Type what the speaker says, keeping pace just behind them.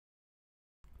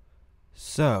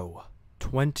So,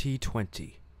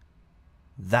 2020.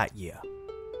 That year.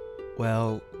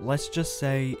 Well, let's just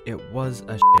say it was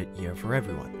a shit year for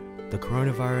everyone. The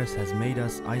coronavirus has made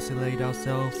us isolate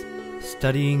ourselves.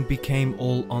 Studying became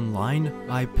all online.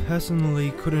 I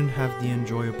personally couldn't have the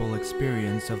enjoyable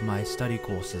experience of my study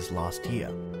courses last year.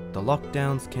 The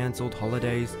lockdowns cancelled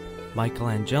holidays. Michael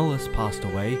Angelis passed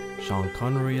away. Sean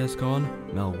Connery is gone.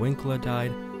 Mel Winkler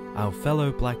died. Our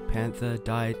fellow Black Panther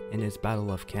died in his battle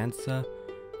of cancer.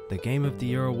 The Game of the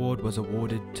Year award was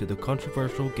awarded to the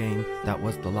controversial game that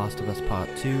was The Last of Us Part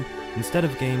 2, instead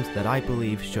of games that I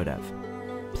believe should have.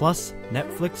 Plus,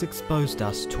 Netflix exposed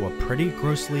us to a pretty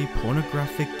grossly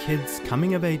pornographic kids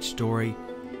coming-of-age story,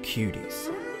 Cuties.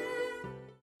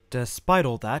 Despite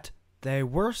all that, there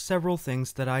were several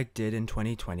things that I did in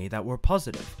 2020 that were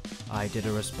positive. I did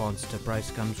a response to Bryce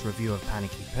Gumb's review of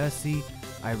Panicky Percy,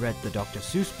 I read the Dr.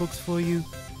 Seuss books for you,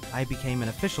 I became an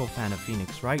official fan of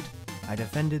Phoenix Wright, I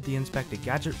defended the Inspector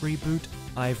Gadget reboot,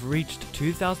 I've reached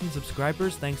 2,000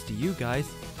 subscribers thanks to you guys,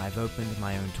 I've opened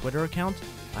my own Twitter account,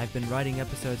 I've been writing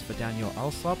episodes for Daniel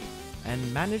Alsop,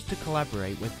 and managed to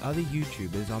collaborate with other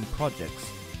YouTubers on projects,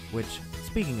 which,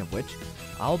 speaking of which,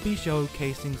 I'll be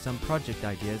showcasing some project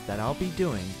ideas that I'll be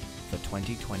doing for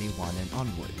 2021 and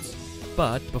onwards.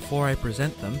 But before I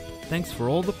present them, thanks for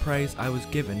all the praise I was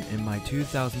given in my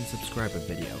 2,000 subscriber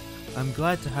video. I'm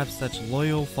glad to have such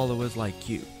loyal followers like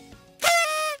you.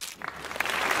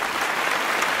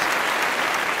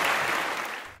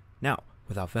 Now,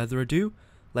 without further ado,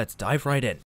 let's dive right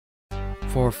in.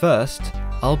 For first,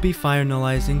 I'll be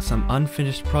finalizing some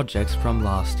unfinished projects from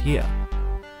last year.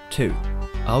 2.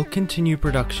 I'll continue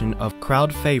production of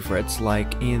crowd favorites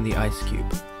like Ian the Ice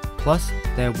Cube. Plus,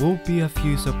 there will be a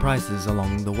few surprises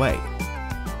along the way.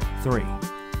 3.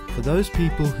 For those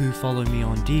people who follow me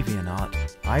on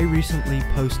DeviantArt, I recently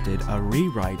posted a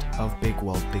rewrite of Big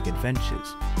World Big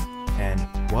Adventures. And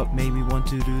what made me want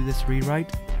to do this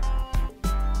rewrite?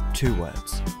 2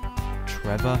 words.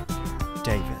 Trevor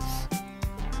Davis.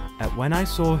 When I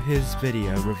saw his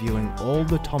video reviewing all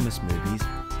the Thomas movies,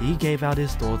 he gave out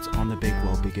his thoughts on the Big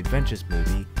World Big Adventures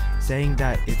movie, saying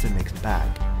that it's a mixed bag,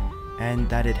 and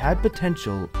that it had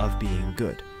potential of being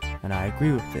good, and I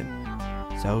agree with him.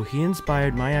 So he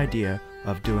inspired my idea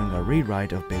of doing a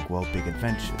rewrite of Big World Big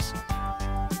Adventures.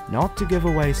 Not to give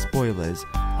away spoilers,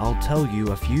 I'll tell you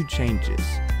a few changes.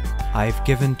 I've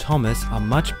given Thomas a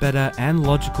much better and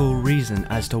logical reason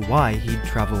as to why he'd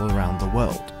travel around the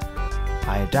world.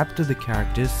 I adapted the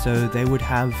characters so they would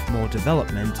have more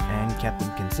development and kept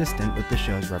them consistent with the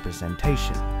show's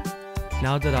representation.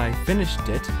 Now that I finished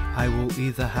it, I will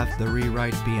either have the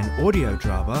rewrite be an audio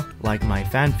drama, like my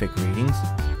fanfic readings,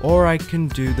 or I can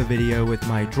do the video with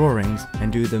my drawings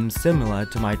and do them similar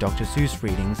to my Dr. Seuss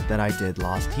readings that I did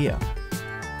last year.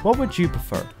 What would you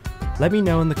prefer? Let me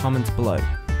know in the comments below.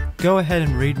 Go ahead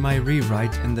and read my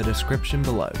rewrite in the description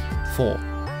below. 4.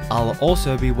 I'll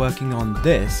also be working on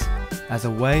this as a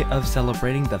way of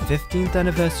celebrating the 15th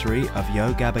anniversary of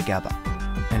Yo Gabba Gabba.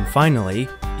 And finally,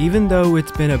 even though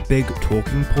it's been a big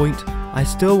talking point, I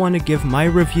still want to give my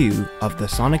review of the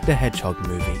Sonic the Hedgehog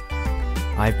movie.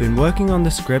 I've been working on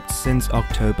the script since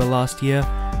October last year,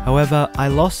 however I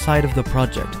lost sight of the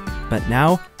project, but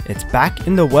now it's back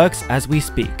in the works as we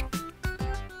speak.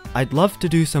 I'd love to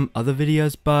do some other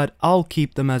videos, but I'll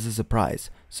keep them as a surprise,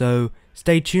 so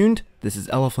stay tuned. This is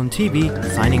Elephant TV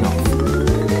signing off.